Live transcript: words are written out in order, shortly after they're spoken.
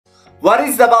What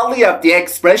is the value of the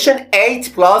expression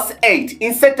 8 plus 8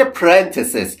 inside the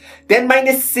parentheses, then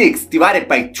minus 6 divided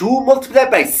by 2 multiplied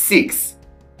by 6?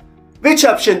 Which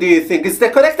option do you think is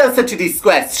the correct answer to this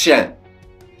question?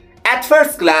 At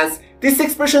first glance, this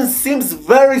expression seems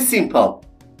very simple,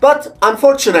 but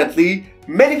unfortunately,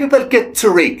 many people get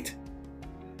tricked.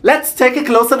 Let's take a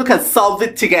closer look and solve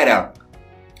it together.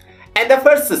 And the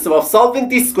first step of solving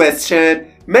this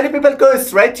question, many people go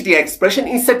straight to the expression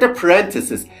inside the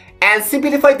parentheses and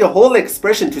simplify the whole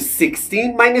expression to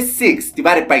 16 minus 6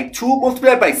 divided by 2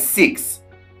 multiplied by 6.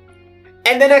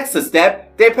 And the next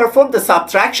step, they perform the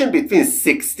subtraction between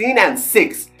 16 and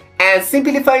 6 and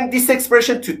simplifying this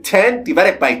expression to 10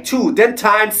 divided by 2 then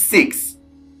times 6.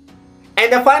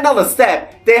 And the final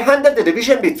step, they handle the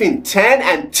division between 10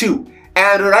 and 2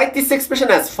 and write this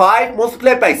expression as 5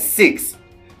 multiplied by 6,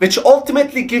 which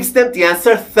ultimately gives them the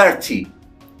answer 30.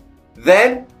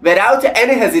 Then, without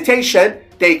any hesitation,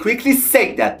 they quickly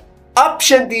say that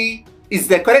option D is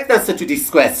the correct answer to this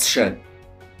question.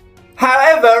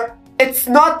 However, it's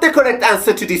not the correct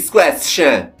answer to this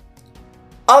question.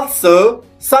 Also,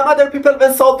 some other people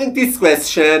when solving this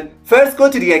question first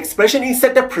go to the expression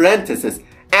inside the parentheses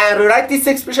and rewrite this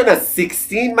expression as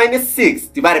 16 minus 6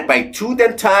 divided by 2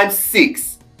 then times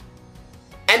 6.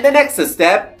 And the next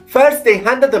step, first they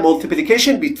handle the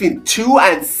multiplication between 2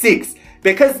 and 6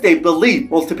 because they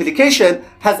believe multiplication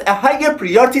has a higher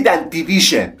priority than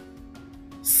division.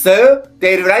 So,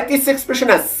 they rewrite this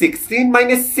expression as 16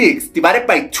 minus 6 divided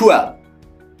by 12.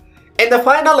 In the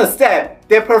final step,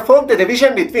 they perform the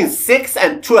division between 6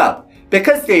 and 12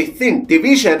 because they think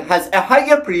division has a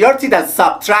higher priority than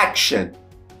subtraction.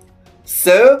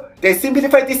 So, they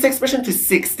simplify this expression to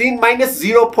 16 minus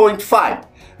 0.5,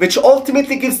 which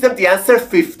ultimately gives them the answer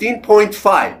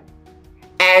 15.5.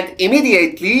 And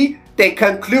immediately, they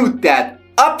conclude that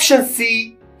option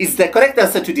C is the correct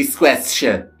answer to this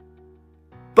question.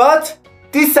 But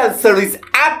this answer is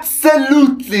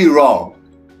absolutely wrong.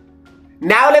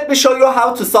 Now let me show you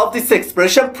how to solve this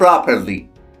expression properly.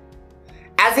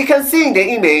 As you can see in the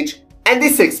image and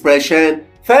this expression,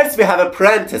 first we have a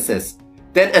parenthesis,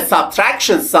 then a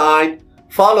subtraction sign,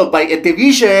 followed by a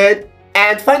division,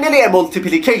 and finally a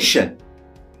multiplication.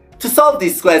 To solve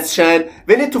this question,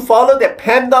 we need to follow the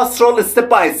PEMDAS rule step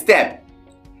by step.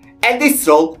 And this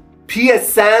rule, P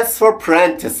stands for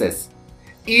parenthesis,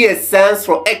 E stands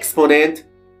for exponent,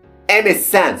 M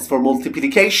stands for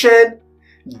multiplication,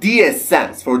 D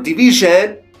stands for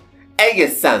division, A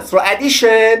stands for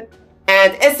addition,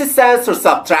 and S stands for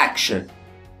subtraction.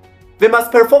 We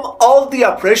must perform all the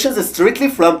operations strictly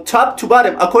from top to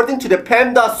bottom according to the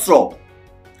PEMDAS rule.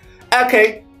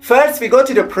 Okay, first we go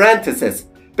to the parentheses,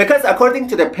 because according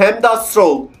to the PEMDAS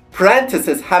rule,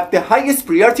 parentheses have the highest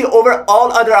priority over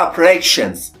all other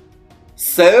operations.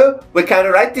 So, we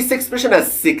can write this expression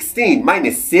as 16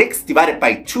 minus 6 divided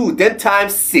by 2 then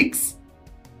times 6.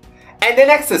 And the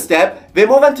next step, we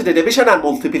move on to the division and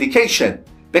multiplication,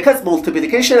 because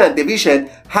multiplication and division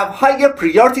have higher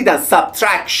priority than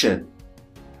subtraction.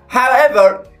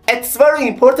 However, it's very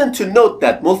important to note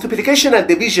that multiplication and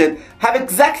division have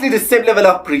exactly the same level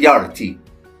of priority.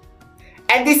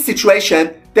 In this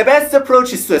situation, the best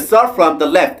approach is to start from the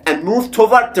left and move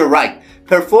toward the right,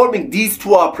 performing these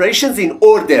two operations in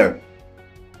order.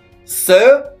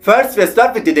 So, first we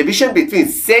start with the division between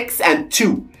 6 and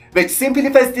 2, which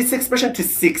simplifies this expression to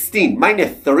 16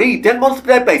 minus 3 then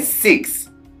multiplied by 6.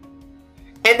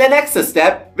 In the next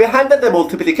step, we handle the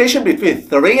multiplication between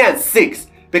 3 and 6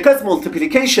 because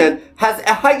multiplication has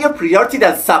a higher priority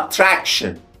than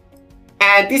subtraction.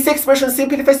 And this expression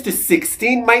simplifies to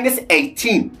 16 minus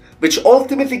 18, which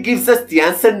ultimately gives us the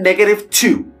answer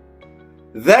 -2.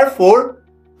 Therefore,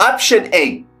 option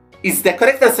A is the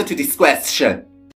correct answer to this question.